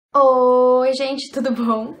Oi, gente, tudo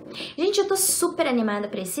bom? Gente, eu tô super animada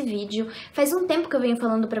pra esse vídeo. Faz um tempo que eu venho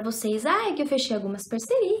falando pra vocês, que eu fechei algumas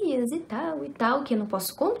parcerias e tal, que eu não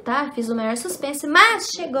posso contar, fiz o maior suspense, mas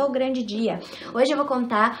chegou o grande dia. Hoje eu vou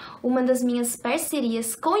contar uma das minhas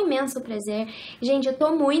parcerias com imenso prazer. Gente, eu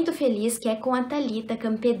tô muito feliz, que é com a Thalita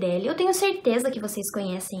Campedelli. Eu tenho certeza que vocês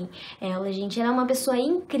conhecem ela, gente. Ela é uma pessoa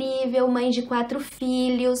incrível, mãe de 4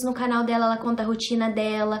 filhos. No canal dela, ela conta a rotina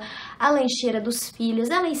dela, a lancheira dos filhos,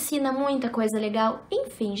 ela ensina muita coisa legal.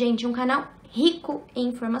 Enfim, gente, um canal rico em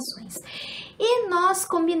informações. E nós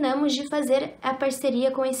combinamos de fazer a parceria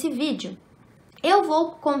com esse vídeo. Eu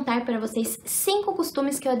vou contar para vocês 5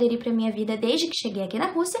 costumes que eu aderi para minha vida desde que cheguei aqui na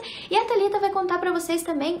Rússia, e a Thalita vai contar para vocês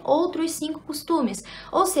também outros 5 costumes,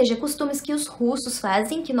 ou seja, costumes que os russos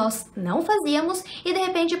fazem, que nós não fazíamos e de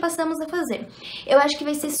repente passamos a fazer. Eu acho que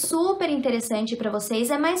vai ser super interessante para vocês,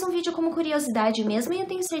 é mais um vídeo como curiosidade mesmo, e eu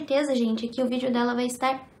tenho certeza, gente, que o vídeo dela vai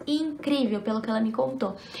estar incrível pelo que ela me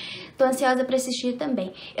contou. Tô ansiosa pra assistir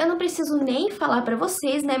também. Eu não preciso nem falar pra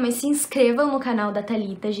vocês, né, mas se inscrevam no canal da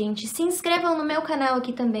Thalita, gente. Se inscrevam no meu canal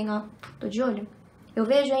aqui também, ó. Tô de olho. Eu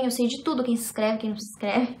vejo, hein? Eu sei de tudo, quem se inscreve, quem não se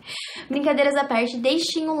inscreve. Brincadeiras à parte,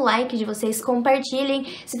 deixem o like de vocês, compartilhem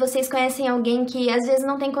se vocês conhecem alguém que às vezes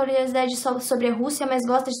não tem curiosidade só sobre a Rússia, mas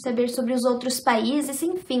gosta de saber sobre os outros países,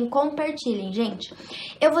 enfim, compartilhem, gente.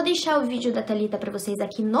 Eu vou deixar o vídeo da Thalita pra vocês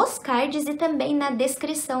aqui nos cards e também na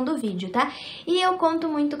descrição do vídeo, tá? E eu conto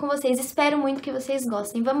muito com vocês, espero muito que vocês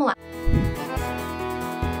gostem. Vamos lá!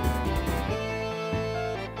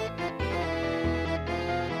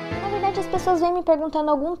 As pessoas vêm me perguntando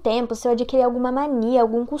há algum tempo se eu adquiri alguma mania,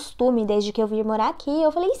 algum costume desde que eu vim morar aqui.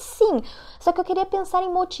 Eu falei sim, só que eu queria pensar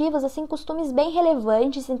em motivos, assim, costumes bem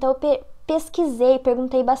relevantes, então eu pesquisei,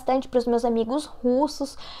 perguntei bastante para os meus amigos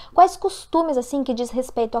russos quais costumes, assim, que diz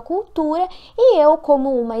respeito à cultura, e eu,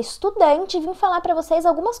 como uma estudante, vim falar para vocês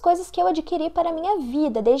algumas coisas que eu adquiri para a minha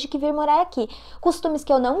vida desde que vim morar aqui. Costumes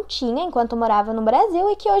que eu não tinha enquanto morava no Brasil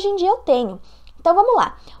e que hoje em dia eu tenho. Então vamos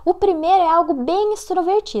lá. O primeiro é algo bem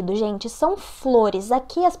extrovertido, gente. São flores.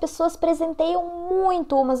 Aqui as pessoas presenteiam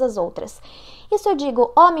muito umas às outras. Isso eu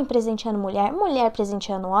digo homem presenteando mulher, mulher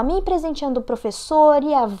presenteando homem, e presenteando professor,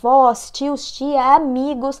 e avós, tios, tia,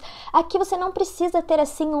 amigos. Aqui você não precisa ter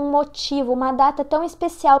assim um motivo, uma data tão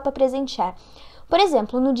especial para presentear. Por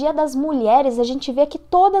exemplo, no Dia das Mulheres, a gente vê que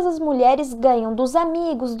todas as mulheres ganham dos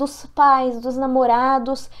amigos, dos pais, dos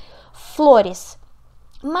namorados, flores.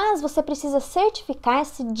 Mas você precisa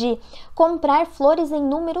certificar-se de comprar flores em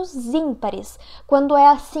números ímpares, quando é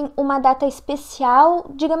assim uma data especial,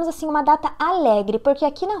 digamos assim, uma data alegre, porque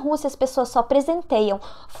aqui na Rússia as pessoas só presenteiam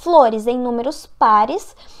flores em números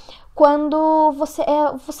pares quando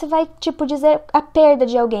você vai, tipo, dizer a perda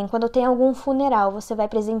de alguém, quando tem algum funeral, você vai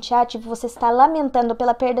presentear, tipo, você está lamentando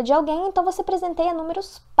pela perda de alguém, então você presenteia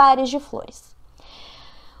números pares de flores.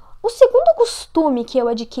 O segundo costume que eu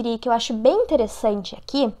adquiri, que eu acho bem interessante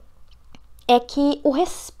aqui, é que o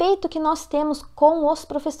respeito que nós temos com os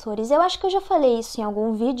professores. Eu acho que eu já falei isso em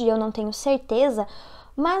algum vídeo e eu não tenho certeza,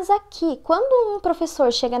 mas aqui, quando um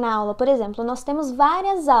professor chega na aula, por exemplo, nós temos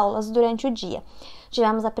várias aulas durante o dia.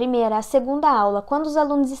 Tivemos a primeira, a segunda aula. Quando os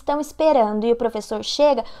alunos estão esperando e o professor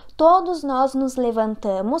chega, todos nós nos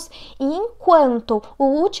levantamos e enquanto o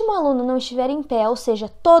último aluno não estiver em pé, ou seja,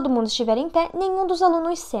 todo mundo estiver em pé, nenhum dos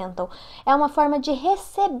alunos sentam. É uma forma de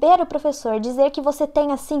receber o professor, dizer que você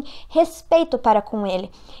tem, assim, respeito para com ele.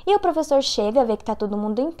 E o professor chega, vê que está todo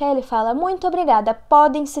mundo em pé, ele fala, muito obrigada,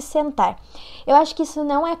 podem se sentar. Eu acho que isso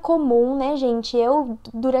não é comum, né, gente? Eu,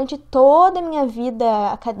 durante toda a minha vida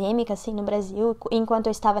acadêmica, assim, no Brasil, enquanto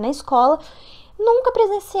eu estava na escola, nunca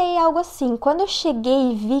presenciei algo assim. Quando eu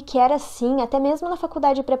cheguei e vi que era assim, até mesmo na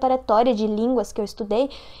faculdade preparatória de línguas que eu estudei,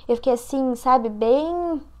 eu fiquei assim, sabe,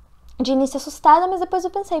 bem de início assustada, mas depois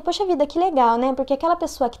eu pensei, poxa vida, que legal, né? Porque aquela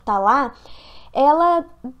pessoa que tá lá, ela,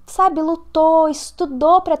 sabe, lutou,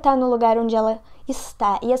 estudou para estar no lugar onde ela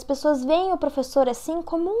está. E as pessoas veem o professor assim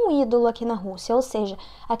como um ídolo aqui na Rússia, ou seja,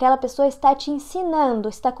 aquela pessoa está te ensinando,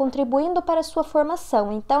 está contribuindo para a sua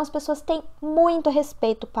formação. Então as pessoas têm muito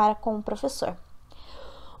respeito para com o professor.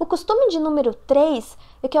 O costume de número 3,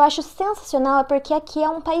 o que eu acho sensacional é porque aqui é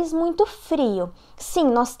um país muito frio. Sim,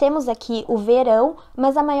 nós temos aqui o verão,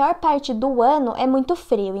 mas a maior parte do ano é muito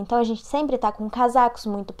frio. Então a gente sempre está com casacos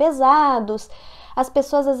muito pesados. As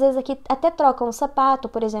pessoas às vezes aqui até trocam o sapato,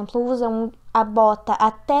 por exemplo, usam a bota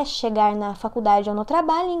até chegar na faculdade ou no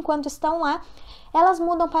trabalho, e enquanto estão lá, elas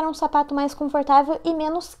mudam para um sapato mais confortável e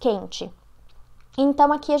menos quente.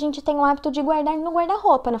 Então aqui a gente tem o hábito de guardar no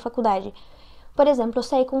guarda-roupa na faculdade. Por exemplo, eu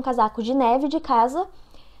saí com um casaco de neve de casa,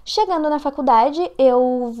 Chegando na faculdade,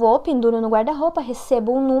 eu vou, penduro no guarda-roupa,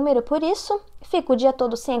 recebo um número por isso, fico o dia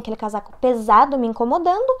todo sem aquele casaco pesado me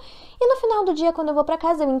incomodando e no final do dia, quando eu vou para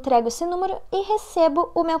casa, eu entrego esse número e recebo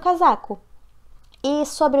o meu casaco. E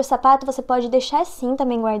sobre o sapato, você pode deixar sim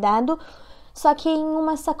também guardado, só que em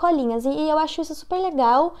umas sacolinhas. E eu acho isso super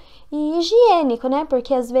legal e higiênico, né?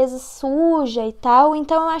 Porque às vezes suja e tal.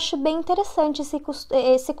 Então eu acho bem interessante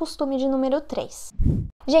esse costume de número 3.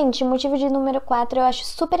 Gente, o motivo de número 4 eu acho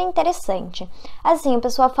super interessante. Assim, o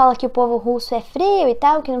pessoal fala que o povo russo é frio e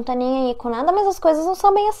tal, que não tá nem aí com nada, mas as coisas não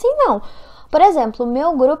são bem assim, não. Por exemplo, o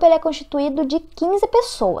meu grupo ele é constituído de 15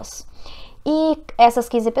 pessoas. E essas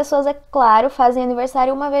 15 pessoas, é claro, fazem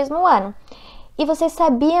aniversário uma vez no ano. E vocês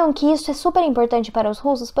sabiam que isso é super importante para os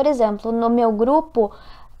russos? Por exemplo, no meu grupo,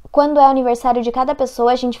 quando é aniversário de cada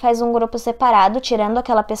pessoa, a gente faz um grupo separado, tirando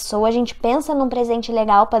aquela pessoa, a gente pensa num presente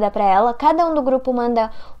legal para dar para ela. Cada um do grupo manda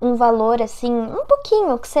um valor assim, um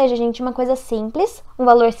pouquinho, que seja, gente, uma coisa simples, um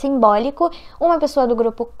valor simbólico. Uma pessoa do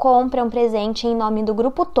grupo compra um presente em nome do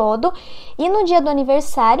grupo todo. E no dia do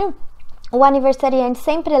aniversário, o aniversariante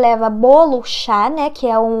sempre leva bolo, chá, né, que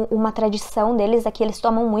é uma tradição deles, aqui eles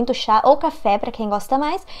tomam muito chá ou café, para quem gosta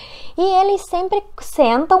mais, e eles sempre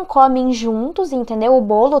sentam, comem juntos, entendeu? O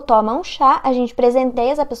bolo, tomam um chá, a gente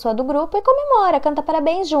presenteia essa pessoa do grupo e comemora, canta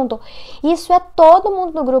parabéns junto. Isso é todo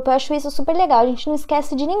mundo do grupo, eu acho isso super legal, a gente não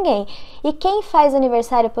esquece de ninguém. E quem faz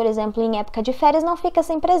aniversário, por exemplo, em época de férias, não fica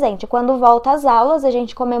sem presente. Quando volta às aulas, a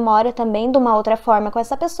gente comemora também de uma outra forma com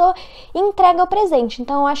essa pessoa e entrega o presente.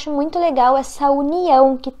 Então eu acho muito legal essa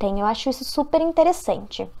união que tem, eu acho isso super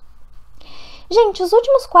interessante. Gente, os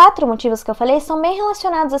últimos 4 motivos que eu falei são bem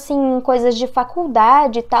relacionados, assim, em coisas de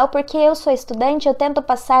faculdade e tal, porque eu sou estudante, eu tento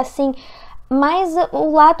passar, assim, mais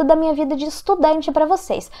o lado da minha vida de estudante para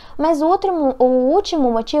vocês. Mas o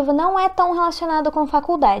último motivo não é tão relacionado com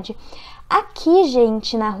faculdade. Aqui,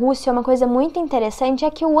 gente, na Rússia, uma coisa muito interessante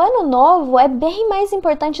é que o Ano Novo é bem mais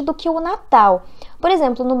importante do que o Natal. Por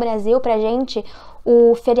exemplo, no Brasil, pra gente,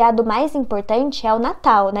 o feriado mais importante é o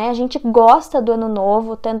Natal, né? A gente gosta do Ano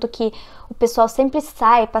Novo, tanto que o pessoal sempre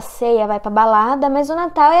sai, passeia, vai pra balada, mas o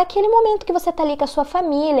Natal é aquele momento que você tá ali com a sua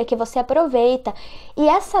família, que você aproveita. E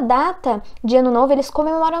essa data de Ano Novo, eles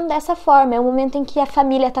comemoram dessa forma, é o momento em que a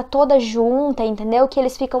família tá toda junta, entendeu? Que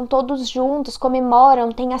eles ficam todos juntos,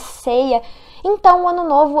 comemoram, tem a ceia. Então, o Ano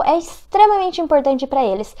Novo é extremamente importante para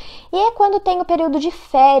eles. E é quando tem o período de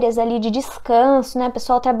férias ali, de descanso, né? O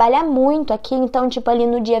pessoal trabalha muito aqui, então, tipo, ali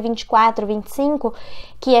no dia 24, 25,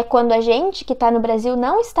 que é quando a gente que tá no Brasil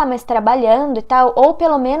não está mais trabalhando e tal, ou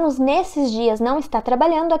pelo menos nesses dias não está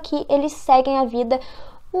trabalhando, aqui eles seguem a vida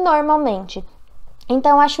normalmente.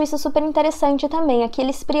 Então, eu acho isso super interessante também. Aqui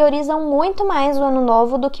eles priorizam muito mais o Ano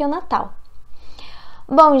Novo do que o Natal.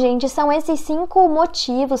 Bom, gente, são esses 5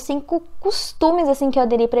 motivos, 5 costumes, assim, que eu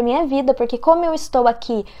aderi pra minha vida, porque como eu estou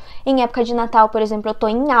aqui em época de Natal, por exemplo, eu tô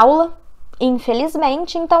em aula,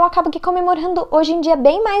 infelizmente, então eu acabo aqui comemorando hoje em dia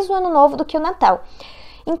bem mais o Ano Novo do que o Natal.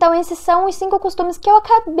 Então, esses são os 5 costumes que eu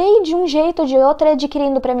acabei de um jeito ou de outro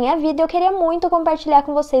adquirindo pra minha vida e eu queria muito compartilhar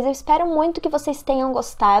com vocês. Eu espero muito que vocês tenham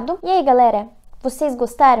gostado. E aí, galera? Vocês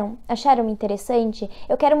gostaram? Acharam interessante?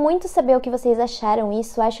 Eu quero muito saber o que vocês acharam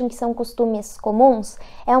isso. Acham que são costumes comuns?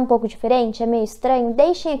 É um pouco diferente? É meio estranho?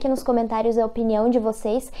 Deixem aqui nos comentários a opinião de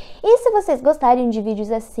vocês. E se vocês gostarem de vídeos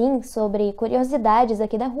assim, sobre curiosidades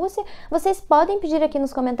aqui da Rússia, vocês podem pedir aqui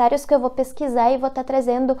nos comentários que eu vou pesquisar e vou estar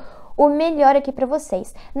trazendo o melhor aqui pra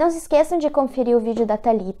vocês. Não se esqueçam de conferir o vídeo da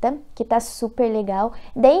Thalita, que tá super legal.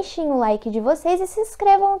 Deixem o like de vocês e se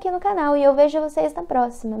inscrevam aqui no canal. E eu vejo vocês na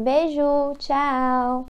próxima. Beijo, tchau!